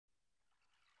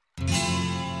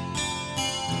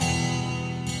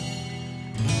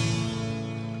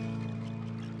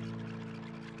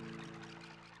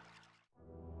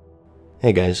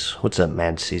Hey guys, what's up?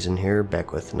 MadSeason here,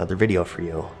 back with another video for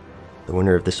you. The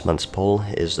winner of this month's poll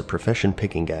is the Profession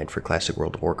Picking Guide for Classic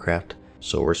World of Warcraft,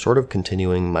 so we're sort of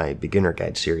continuing my beginner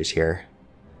guide series here.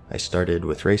 I started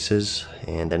with races,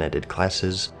 and then I did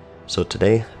classes, so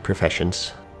today,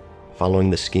 professions.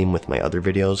 Following the scheme with my other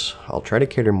videos, I'll try to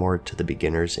cater more to the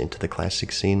beginners into the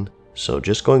classic scene, so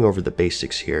just going over the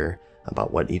basics here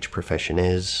about what each profession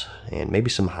is, and maybe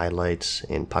some highlights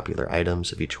and popular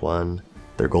items of each one,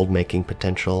 their gold making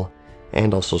potential,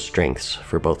 and also strengths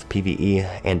for both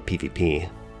PvE and PvP.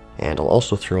 And I'll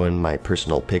also throw in my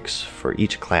personal picks for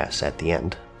each class at the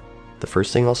end. The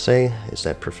first thing I'll say is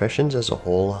that professions as a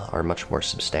whole are much more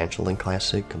substantial in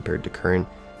Classic compared to current,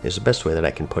 is the best way that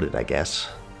I can put it, I guess.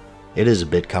 It is a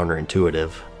bit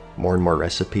counterintuitive. More and more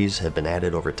recipes have been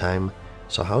added over time,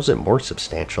 so how is it more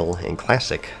substantial in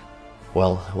Classic?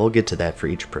 Well, we'll get to that for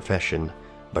each profession.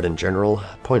 But in general,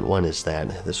 point one is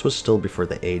that this was still before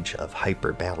the age of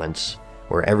hyper-balance,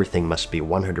 where everything must be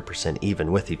 100%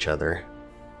 even with each other.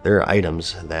 There are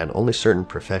items that only certain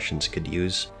professions could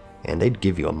use, and they'd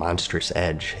give you a monstrous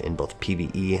edge in both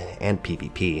PvE and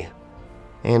PvP.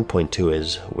 And point two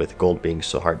is, with gold being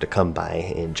so hard to come by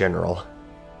in general.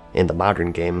 In the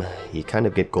modern game, you kind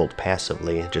of get gold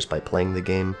passively just by playing the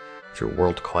game, through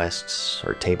world quests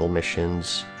or table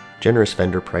missions, generous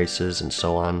vendor prices, and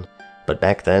so on. But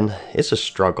back then, it's a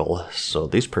struggle, so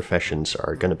these professions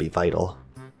are going to be vital.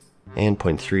 And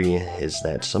point three is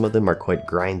that some of them are quite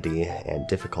grindy and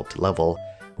difficult to level,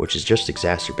 which is just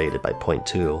exacerbated by point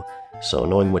two, so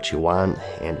knowing what you want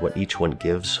and what each one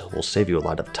gives will save you a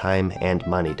lot of time and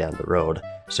money down the road,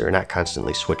 so you're not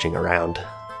constantly switching around.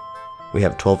 We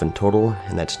have 12 in total,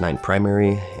 and that's 9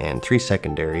 primary and 3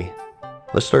 secondary.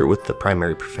 Let's start with the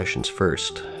primary professions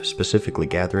first, specifically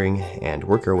gathering, and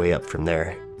work our way up from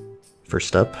there.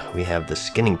 First up, we have the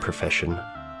skinning profession.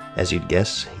 As you'd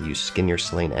guess, you skin your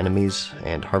slain enemies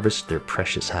and harvest their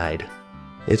precious hide.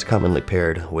 It's commonly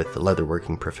paired with the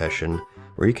leatherworking profession,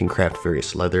 where you can craft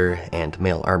various leather and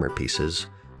mail armor pieces,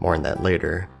 more on that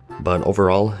later, but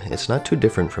overall, it's not too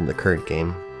different from the current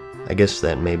game. I guess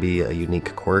that maybe a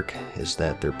unique quirk is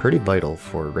that they're pretty vital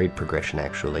for raid progression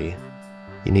actually.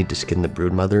 You need to skin the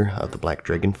broodmother of the black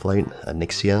dragonflight,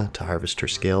 Onyxia, to harvest her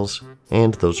scales,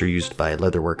 and those are used by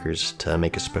leatherworkers to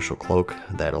make a special cloak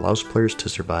that allows players to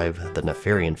survive the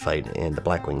Nefarian fight in the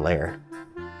Blackwing Lair.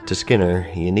 To skin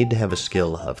her, you need to have a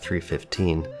skill of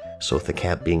 315, so with the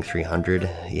cap being 300,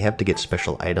 you have to get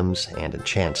special items and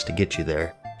enchants to get you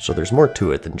there, so there's more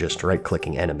to it than just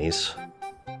right-clicking enemies.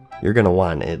 You're going to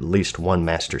want at least one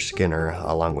master skinner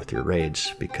along with your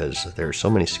raids, because there are so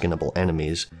many skinnable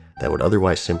enemies that would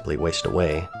otherwise simply waste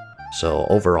away, so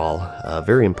overall, a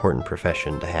very important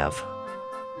profession to have.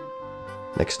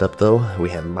 Next up though,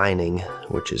 we have mining,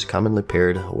 which is commonly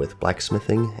paired with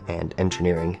blacksmithing and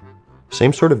engineering.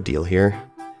 Same sort of deal here.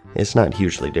 It's not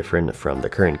hugely different from the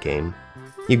current game.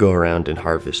 You go around and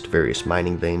harvest various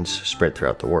mining veins spread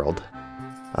throughout the world.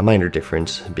 A minor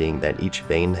difference being that each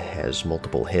vein has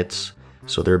multiple hits,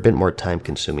 so they're a bit more time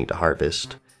consuming to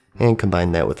harvest. And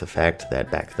combine that with the fact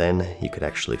that back then you could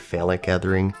actually fail at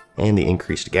gathering, and the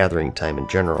increased gathering time in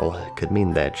general could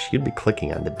mean that you'd be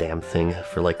clicking on the damn thing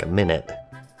for like a minute.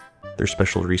 Their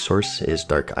special resource is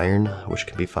Dark Iron, which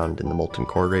can be found in the Molten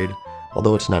Core raid,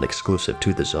 although it's not exclusive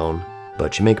to the zone,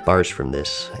 but you make bars from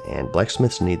this, and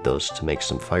blacksmiths need those to make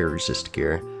some fire resist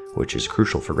gear, which is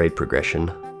crucial for raid progression.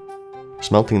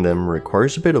 Smelting them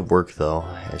requires a bit of work though,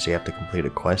 as you have to complete a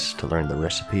quest to learn the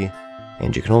recipe,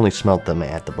 and you can only smelt them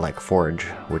at the Black Forge,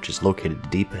 which is located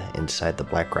deep inside the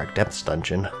Blackrock Depths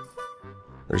dungeon.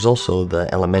 There's also the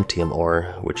Elementium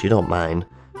ore, which you don't mine,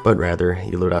 but rather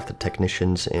you loot off the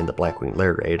technicians in the Blackwing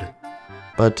Lair raid.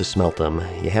 But to smelt them,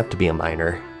 you have to be a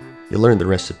miner. You learn the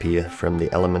recipe from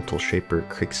the elemental shaper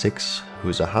Crixix,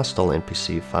 who's a hostile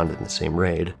NPC found in the same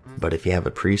raid, but if you have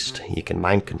a priest, you can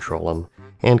mind control him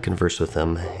and converse with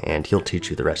him, and he'll teach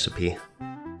you the recipe.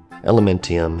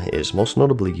 Elementium is most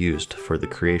notably used for the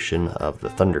creation of the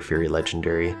Thunder Fury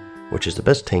legendary, which is the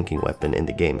best tanking weapon in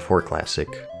the game for Classic.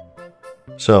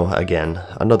 So again,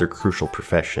 another crucial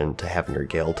profession to have in your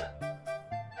guild.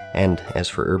 And as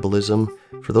for Herbalism,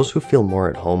 for those who feel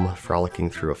more at home frolicking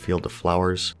through a field of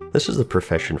flowers, this is the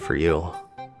profession for you.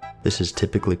 This is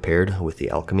typically paired with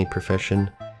the Alchemy profession,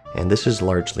 and this is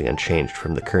largely unchanged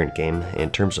from the current game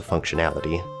in terms of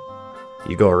functionality.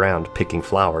 You go around picking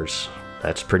flowers.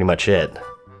 That's pretty much it.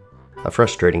 A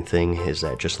frustrating thing is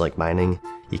that just like mining,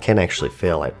 you can actually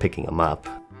fail at picking them up.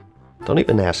 Don't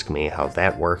even ask me how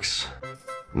that works.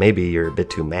 Maybe you're a bit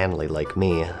too manly like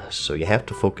me, so you have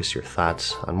to focus your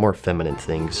thoughts on more feminine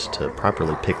things to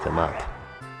properly pick them up.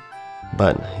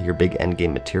 But your big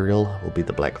endgame material will be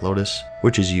the Black Lotus,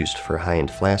 which is used for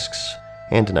high-end flasks,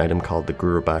 and an item called the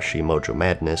Gurubashi Mojo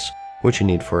Madness, which you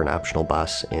need for an optional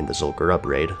boss in the Zul'Gurub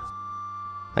raid.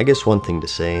 I guess one thing to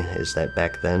say is that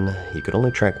back then, you could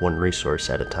only track one resource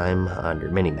at a time on your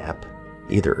minimap,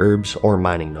 either herbs or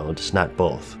mining nodes, not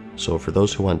both. So for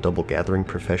those who want double gathering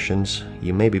professions,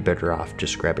 you may be better off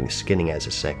just grabbing skinning as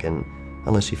a second,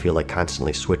 unless you feel like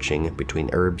constantly switching between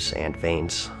herbs and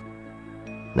veins.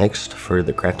 Next, for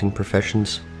the crafting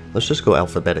professions, let's just go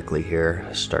alphabetically here,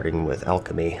 starting with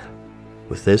Alchemy.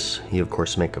 With this, you of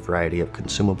course make a variety of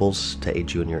consumables to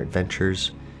aid you in your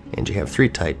adventures, and you have 3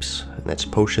 types, and that's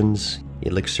potions,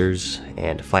 elixirs,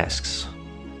 and flasks.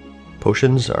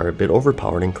 Potions are a bit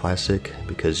overpowered in Classic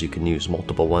because you can use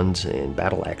multiple ones in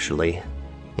battle actually.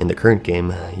 In the current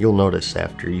game, you'll notice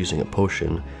after using a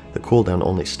potion, the cooldown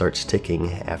only starts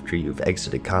ticking after you've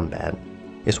exited combat.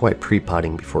 It's why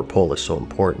pre-potting before pull is so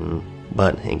important,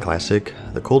 but in Classic,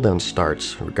 the cooldown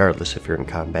starts regardless if you're in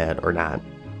combat or not.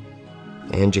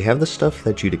 And you have the stuff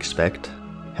that you'd expect: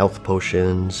 health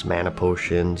potions, mana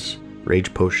potions,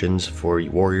 rage potions for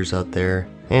you warriors out there,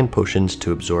 and potions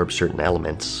to absorb certain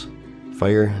elements.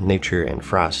 Fire, nature, and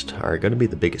frost are going to be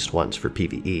the biggest ones for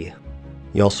PvE.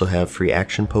 You also have free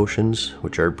action potions,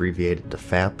 which are abbreviated to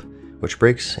FAP, which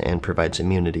breaks and provides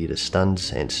immunity to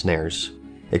stuns and snares,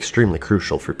 extremely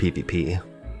crucial for PvP.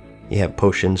 You have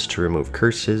potions to remove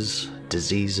curses,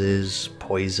 diseases,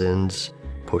 poisons,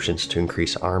 potions to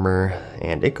increase armor,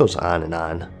 and it goes on and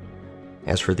on.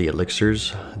 As for the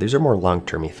elixirs, these are more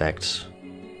long-term effects.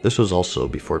 This was also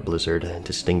before Blizzard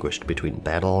distinguished between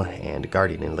battle and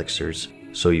guardian elixirs,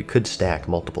 so you could stack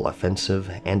multiple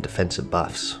offensive and defensive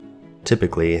buffs,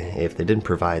 typically if they didn't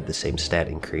provide the same stat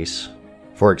increase.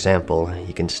 For example,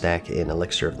 you can stack an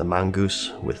elixir of the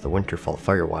mongoose with the Winterfell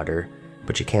Firewater,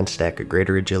 but you can't stack a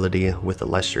greater agility with a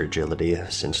lesser agility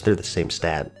since they're the same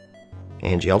stat.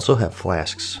 And you also have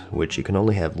flasks, which you can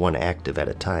only have one active at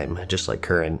a time, just like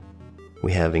current.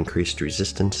 We have increased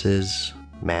resistances,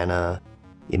 mana,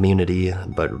 immunity,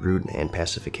 but root and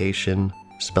pacification,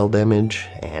 spell damage,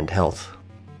 and health.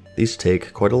 These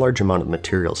take quite a large amount of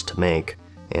materials to make,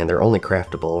 and they're only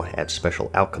craftable at special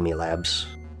alchemy labs.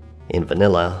 In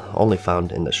vanilla, only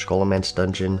found in the Scholomance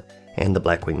dungeon and the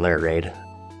Blackwing Lair raid.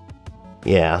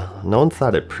 Yeah, no one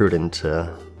thought it prudent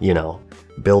to,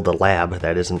 build a lab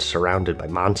that isn't surrounded by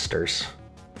monsters.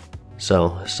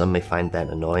 So, some may find that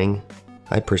annoying.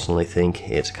 I personally think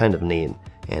it's kind of neat,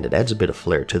 and it adds a bit of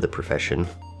flair to the profession.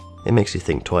 It makes you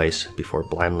think twice before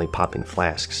blindly popping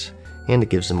flasks, and it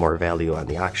gives them more value on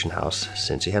the auction house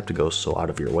since you have to go so out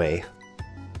of your way.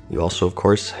 You also of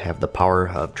course have the power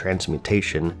of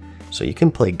transmutation, so you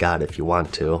can play God if you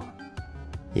want to.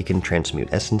 You can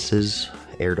transmute essences,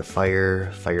 air to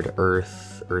fire, fire to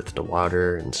earth, earth to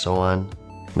water, and so on.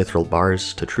 Mithril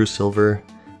bars to true silver,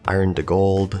 iron to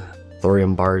gold,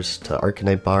 thorium bars to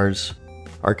arcanite bars.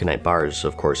 Arcanite bars,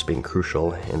 of course, being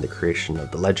crucial in the creation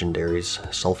of the legendaries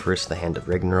Sulphurus the Hand of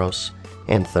Ragnaros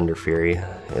and Thunder Fury,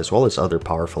 as well as other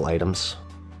powerful items.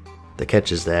 The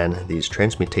catch is that these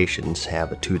transmutations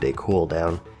have a 2-day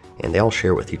cooldown, and they all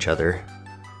share with each other.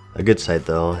 A good side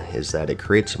though is that it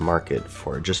creates a market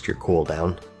for just your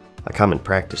cooldown. A common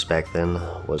practice back then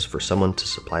was for someone to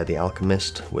supply the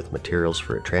alchemist with materials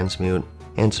for a transmute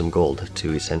and some gold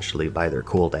to essentially buy their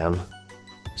cooldown.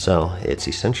 So it's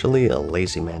essentially a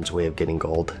lazy man's way of getting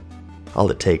gold. All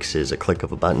it takes is a click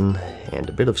of a button and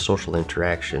a bit of social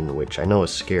interaction, which I know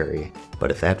is scary,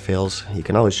 but if that fails, you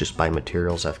can always just buy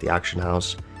materials off the auction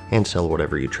house and sell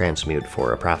whatever you transmute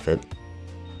for a profit.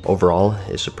 Overall,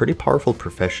 it's a pretty powerful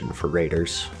profession for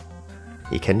raiders.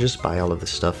 You can just buy all of the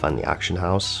stuff on the auction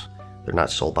house. They're not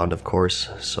soulbound of course,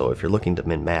 so if you're looking to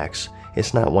min-max,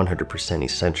 it's not 100%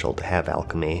 essential to have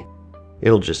alchemy.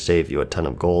 It'll just save you a ton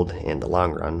of gold in the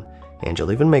long run, and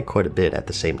you'll even make quite a bit at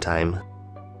the same time.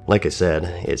 Like I said,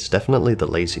 it's definitely the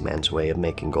lazy man's way of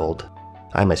making gold.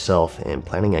 I myself am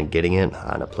planning on getting it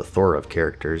on a plethora of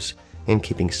characters and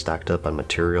keeping stocked up on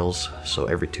materials, so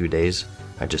every 2 days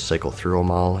I just cycle through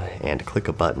them all and click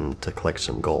a button to collect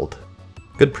some gold.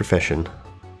 Good profession.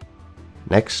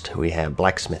 Next, we have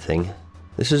Blacksmithing.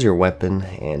 This is your weapon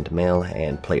and mail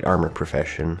and plate armor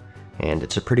profession, and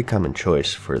it's a pretty common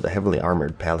choice for the heavily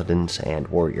armored paladins and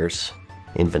warriors.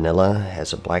 In vanilla,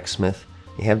 as a blacksmith,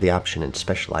 you have the option in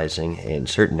specializing in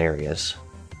certain areas.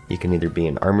 You can either be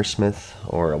an armorsmith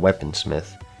or a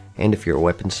weaponsmith, and if you're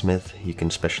a weaponsmith, you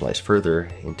can specialize further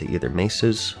into either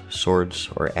maces, swords,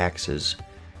 or axes,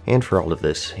 and for all of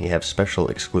this, you have special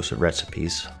exclusive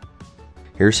recipes.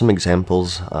 Here are some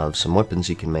examples of some weapons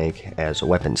you can make as a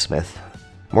weaponsmith.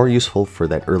 More useful for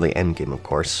that early endgame, of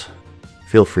course.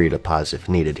 Feel free to pause if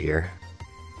needed here.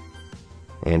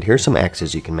 And here's some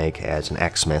axes you can make as an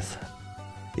axesmith.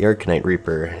 The Arcanite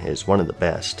Reaper is one of the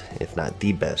best, if not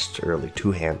the best, early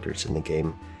two-handers in the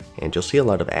game, and you'll see a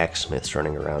lot of axesmiths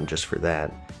running around just for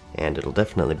that, and it'll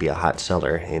definitely be a hot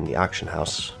seller in the auction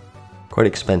house. Quite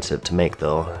expensive to make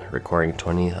though, requiring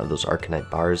 20 of those Arcanite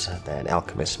bars that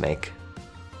alchemists make.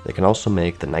 They can also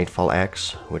make the Nightfall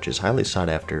Axe, which is highly sought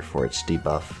after for its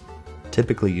debuff,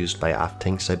 typically used by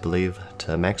off-tanks I believe,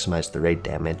 to maximize the raid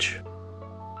damage.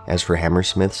 As for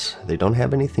hammersmiths, they don't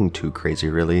have anything too crazy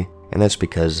really, and that's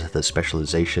because the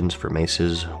specializations for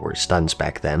maces were stuns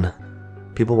back then.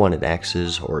 People wanted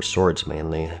axes or swords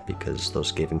mainly, because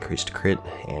those gave increased crit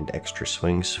and extra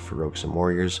swings for rogues and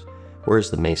warriors,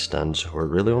 whereas the mace stuns were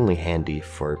really only handy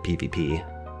for PvP.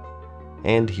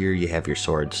 And here you have your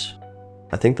swords.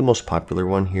 I think the most popular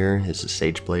one here is the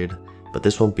Sageblade, but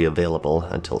this won't be available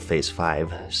until Phase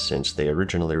 5, since they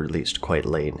originally released quite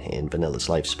late in Vanilla's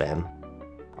lifespan.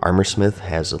 Armorsmith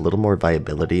has a little more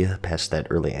viability past that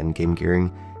early endgame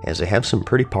gearing, as they have some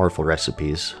pretty powerful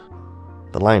recipes.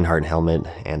 The Lionheart helmet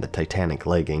and the Titanic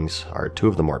leggings are two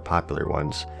of the more popular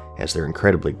ones, as they're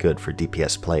incredibly good for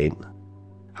DPS plate.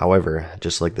 However,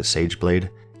 just like the Sageblade,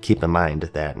 keep in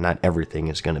mind that not everything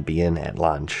is going to be in at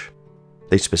launch.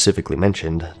 They specifically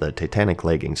mentioned the Titanic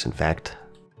leggings in fact.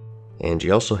 And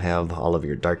you also have all of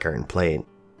your Dark Iron plate.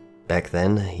 Back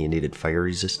then, you needed fire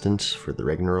resistance for the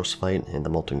Ragnaros fight in the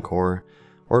Molten Core,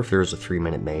 or if there was a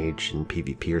 3-minute mage in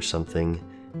PvP or something,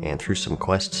 and through some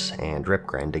quests and rep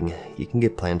grinding, you can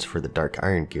get plans for the Dark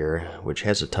Iron gear, which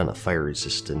has a ton of fire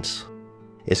resistance.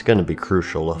 It's going to be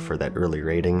crucial for that early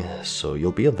raiding, so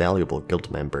you'll be a valuable guild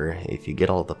member if you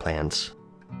get all the plans.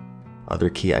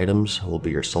 Other key items will be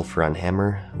your Sulfuron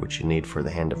Hammer, which you need for the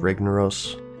Hand of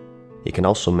Ragnaros. You can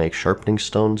also make Sharpening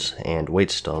Stones and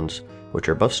Weight Stones, which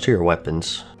are buffs to your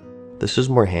weapons. This is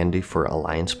more handy for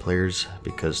Alliance players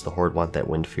because the Horde want that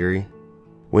Wind Fury.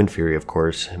 Wind Fury, of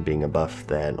course, being a buff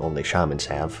that only Shamans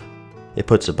have. It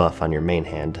puts a buff on your main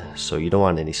hand, so you don't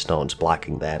want any stones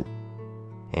blocking that.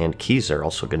 And keys are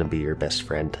also going to be your best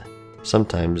friend.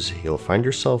 Sometimes you'll find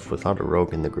yourself without a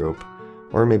rogue in the group,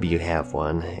 or maybe you have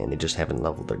one and they just haven't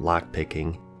leveled their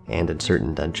lockpicking, and in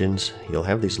certain dungeons, you'll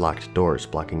have these locked doors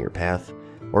blocking your path,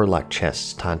 or locked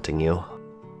chests taunting you.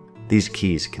 These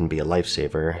keys can be a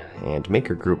lifesaver, and make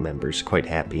your group members quite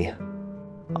happy.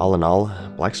 All in all,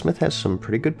 Blacksmith has some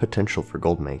pretty good potential for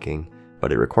gold making,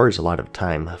 but it requires a lot of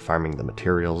time farming the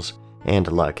materials,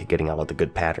 and luck getting all of the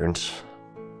good patterns.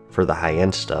 For the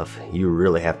high-end stuff, you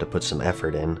really have to put some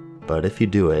effort in, but if you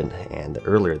do it, and the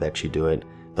earlier that you do it,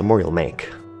 the more you'll make.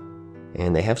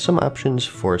 And they have some options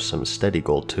for some steady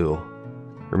gold too.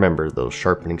 Remember those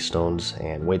Sharpening Stones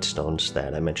and Weight Stones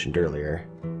that I mentioned earlier.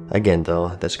 Again though,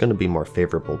 that's going to be more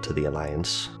favorable to the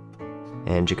Alliance.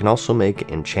 And you can also make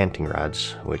Enchanting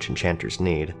Rods, which enchanters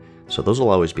need, so those will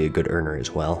always be a good earner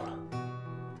as well.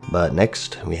 But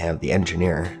next, we have the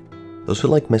Engineer. Those who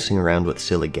like messing around with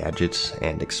silly gadgets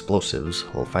and explosives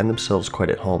will find themselves quite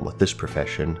at home with this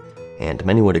profession, and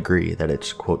many would agree that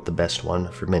it's, quote, the best one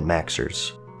for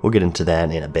min-maxers. We'll get into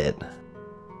that in a bit.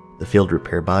 The Field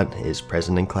Repair Bot is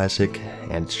present in Classic,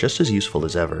 and it's just as useful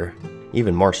as ever.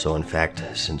 Even more so in fact,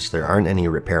 since there aren't any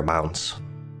repair mounts.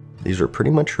 These were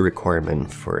pretty much a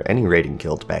requirement for any raiding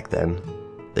guild back then.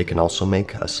 They can also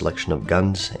make a selection of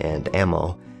guns and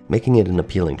ammo, making it an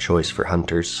appealing choice for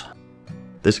hunters.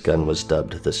 This gun was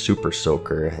dubbed the Super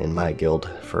Soaker in my guild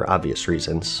for obvious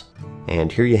reasons.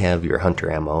 And here you have your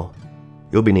hunter ammo.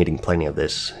 You'll be needing plenty of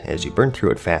this, as you burn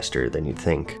through it faster than you'd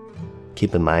think.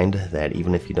 Keep in mind that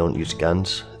even if you don't use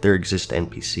guns, there exist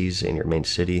NPCs in your main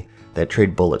city that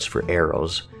trade bullets for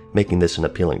arrows, making this an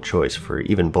appealing choice for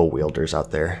even bow wielders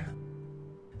out there.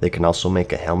 They can also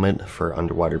make a helmet for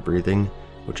underwater breathing,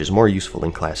 which is more useful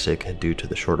in Classic due to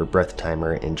the shorter breath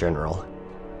timer in general.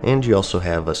 And you also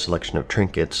have a selection of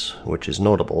trinkets, which is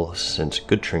notable since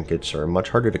good trinkets are much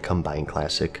harder to come by in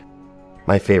Classic.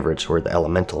 My favorites were the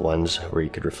elemental ones, where you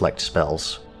could reflect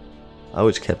spells. I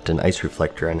always kept an ice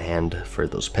reflector on hand for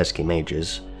those pesky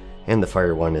mages, and the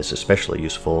fire one is especially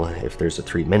useful if there's a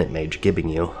 3-minute mage gibbing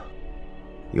you.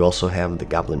 You also have the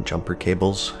goblin jumper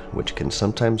cables, which can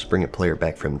sometimes bring a player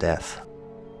back from death.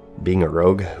 Being a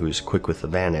rogue who's quick with the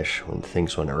vanish when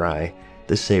things went awry,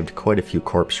 this saved quite a few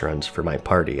corpse runs for my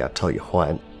party, I'll tell you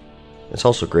what. It's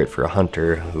also great for a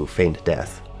hunter who feigned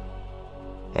death.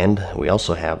 And we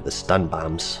also have the stun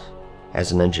bombs.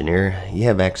 As an engineer, you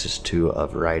have access to a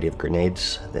variety of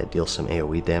grenades that deal some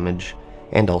AoE damage,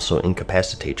 and also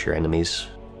incapacitate your enemies.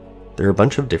 There are a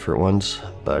bunch of different ones,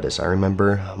 but as I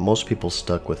remember, most people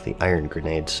stuck with the iron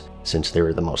grenades since they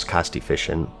were the most cost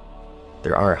efficient.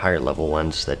 There are higher level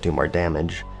ones that do more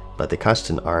damage, but they cost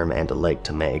an arm and a leg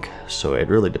to make, so it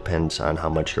really depends on how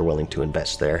much you're willing to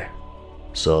invest there.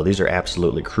 So these are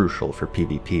absolutely crucial for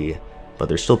PvP, but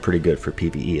they're still pretty good for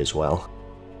PvE as well.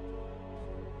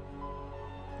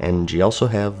 And you also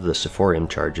have the Sephorium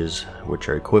charges, which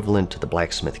are equivalent to the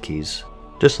Blacksmith keys,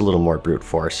 just a little more brute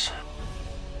force.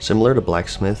 Similar to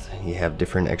Blacksmith, you have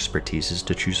different expertises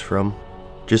to choose from.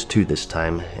 Just 2 this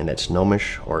time, and that's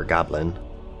Gnomish or Goblin.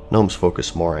 Gnomes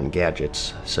focus more on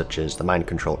gadgets, such as the Mind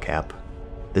Control Cap.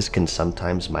 This can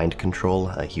sometimes mind control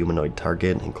a humanoid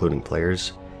target, including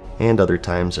players, and other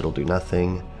times it'll do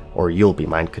nothing, or you'll be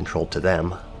mind controlled to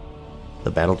them.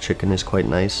 The Battle Chicken is quite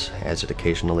nice, as it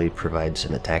occasionally provides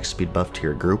an attack speed buff to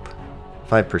your group.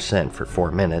 5% for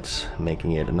 4 minutes,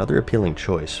 making it another appealing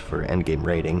choice for endgame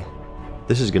raiding.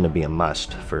 This is going to be a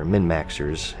must for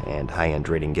min-maxers and high-end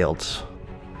raiding guilds.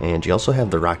 And you also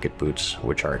have the Rocket Boots,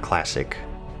 which are a classic.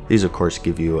 These of course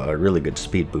give you a really good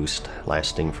speed boost,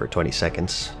 lasting for 20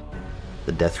 seconds.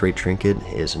 The Death Ray Trinket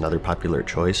is another popular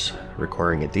choice,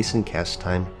 requiring a decent cast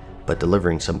time, but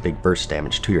delivering some big burst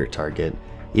damage to your target,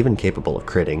 even capable of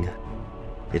critting.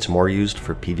 It's more used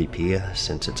for PvP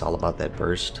since it's all about that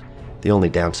burst, the only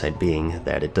downside being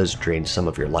that it does drain some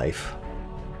of your life.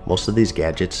 Most of these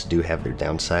gadgets do have their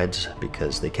downsides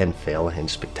because they can fail in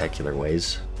spectacular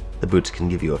ways. The boots can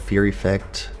give you a fear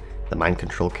effect, the Mind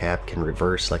Control Cap can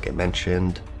reverse like I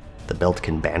mentioned, the belt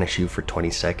can banish you for 20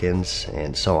 seconds,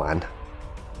 and so on.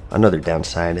 Another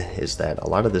downside is that a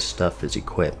lot of this stuff is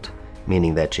equipped,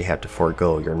 meaning that you have to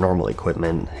forego your normal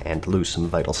equipment and lose some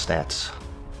vital stats.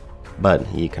 But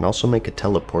you can also make a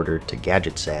teleporter to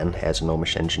Gadget Zan as a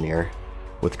Gnomish engineer.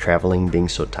 With traveling being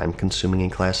so time consuming in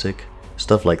Classic,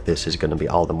 stuff like this is going to be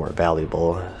all the more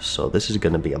valuable, so this is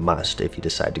going to be a must if you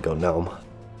decide to go Gnome.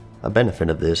 A benefit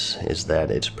of this is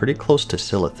that it's pretty close to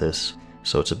Silithus,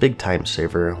 so it's a big time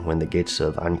saver when the gates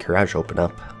of Ahn'Qiraj open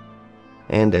up.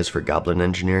 And as for Goblin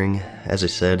engineering, as I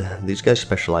said, these guys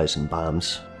specialize in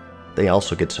bombs. They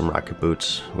also get some rocket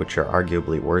boots, which are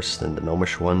arguably worse than the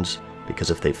Gnomish ones, because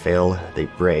if they fail, they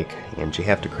break, and you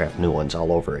have to craft new ones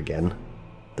all over again.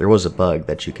 There was a bug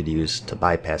that you could use to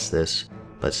bypass this,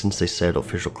 but since they said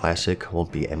Official Classic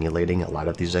won't be emulating a lot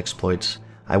of these exploits,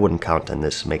 I wouldn't count on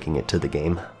this making it to the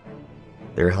game.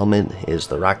 Their helmet is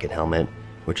the Rocket Helmet,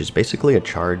 which is basically a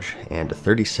charge and a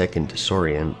 30-second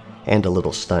disorient, and a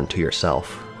little stun to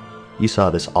yourself. You saw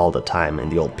this all the time in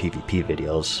the old PvP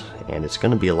videos, and it's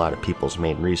going to be a lot of people's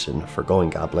main reason for going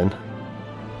Goblin.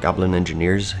 Goblin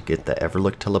engineers get the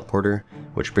Everlook teleporter,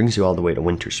 which brings you all the way to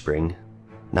Winterspring.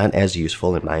 Not as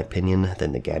useful in my opinion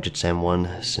than the Gadget Zan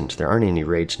one, since there aren't any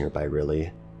raids nearby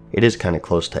really. It is kinda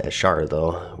close to Ashara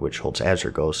though, which holds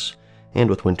Azurgos, and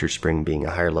with Winterspring being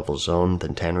a higher level zone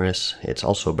than Tanarus, it's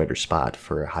also a better spot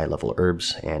for high level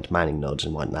herbs and mining nodes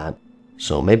and whatnot,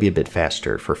 so maybe a bit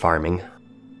faster for farming.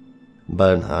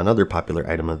 But another popular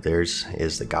item of theirs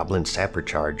is the Goblin Sapper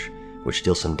Charge, which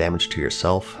deals some damage to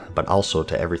yourself, but also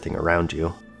to everything around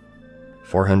you.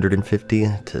 450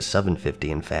 to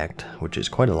 750 in fact, which is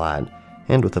quite a lot,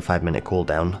 and with a 5-minute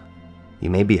cooldown. You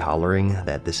may be hollering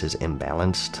that this is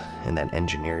imbalanced, and that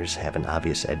engineers have an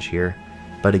obvious edge here,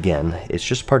 but again, it's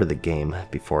just part of the game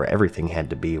before everything had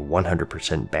to be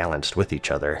 100% balanced with each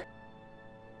other.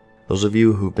 Those of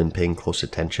you who've been paying close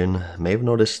attention may have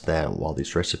noticed that while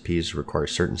these recipes require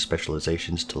certain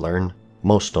specializations to learn,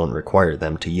 most don't require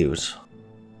them to use.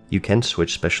 You can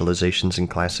switch specializations in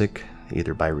Classic,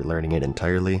 either by relearning it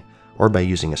entirely, or by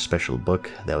using a special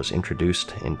book that was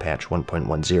introduced in patch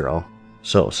 1.10.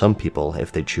 So some people,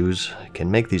 if they choose, can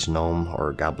make these gnome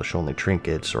or goblish only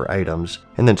trinkets or items,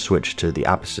 and then switch to the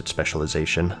opposite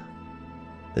specialization.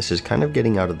 This is kind of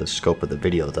getting out of the scope of the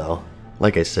video though.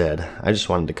 Like I said, I just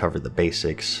wanted to cover the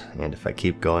basics, and if I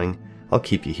keep going, I'll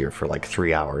keep you here for like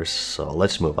 3 hours, so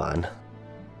let's move on.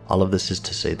 All of this is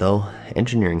to say though,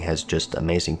 engineering has just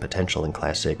amazing potential in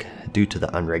Classic due to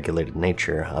the unregulated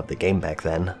nature of the game back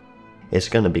then. It's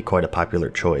going to be quite a popular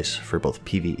choice for both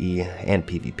PvE and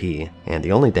PvP, and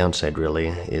the only downside really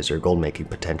is your gold making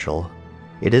potential.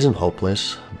 It isn't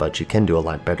hopeless, but you can do a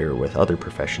lot better with other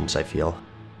professions I feel.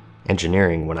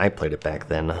 Engineering, when I played it back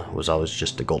then, was always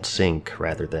just a gold sink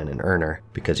rather than an earner,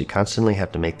 because you constantly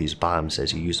have to make these bombs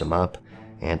as you use them up,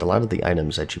 and a lot of the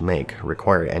items that you make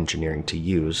require engineering to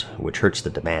use, which hurts the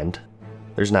demand.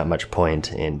 There's not much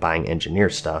point in buying engineer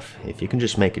stuff if you can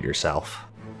just make it yourself.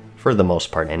 For the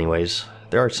most part anyways,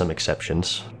 there are some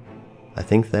exceptions. I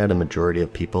think that a majority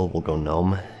of people will go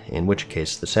gnome, in which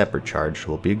case the sapper charge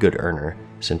will be a good earner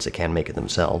since they can make it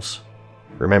themselves.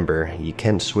 Remember, you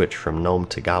can switch from gnome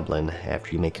to goblin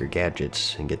after you make your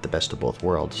gadgets and get the best of both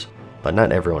worlds, but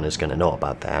not everyone is going to know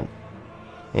about that.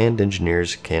 And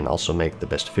engineers can also make the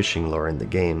best fishing lure in the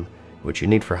game, which you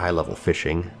need for high-level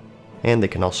fishing. And they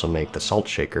can also make the salt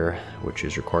shaker, which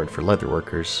is required for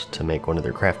leatherworkers to make one of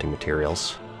their crafting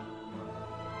materials.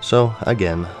 So,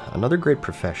 again, another great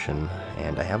profession,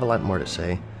 and I have a lot more to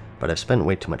say, but I've spent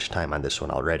way too much time on this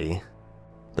one already.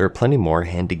 There are plenty more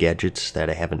handy gadgets that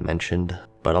I haven't mentioned,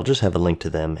 but I'll just have a link to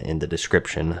them in the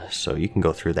description, so you can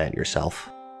go through that yourself.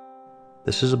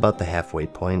 This is about the halfway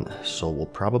point, so we'll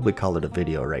probably call it a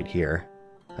video right here.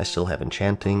 I still have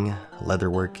Enchanting,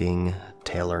 Leatherworking,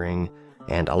 Tailoring,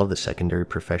 and all of the secondary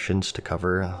professions to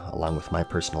cover, along with my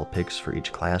personal picks for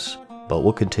each class, but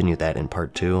we'll continue that in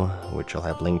part 2, which I'll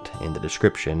have linked in the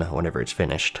description whenever it's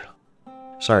finished.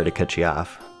 Sorry to cut you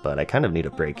off, but I kind of need a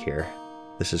break here.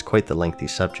 This is quite the lengthy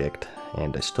subject,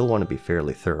 and I still want to be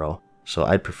fairly thorough, so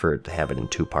I'd prefer to have it in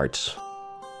 2 parts.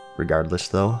 Regardless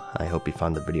though, I hope you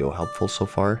found the video helpful so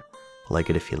far. Like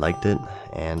it if you liked it,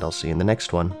 and I'll see you in the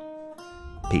next one.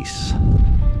 Peace.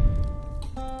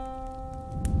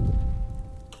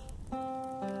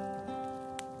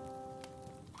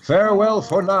 Farewell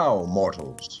for now,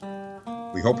 mortals.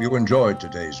 We hope you enjoyed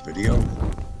today's video.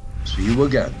 See you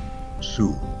again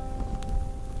soon.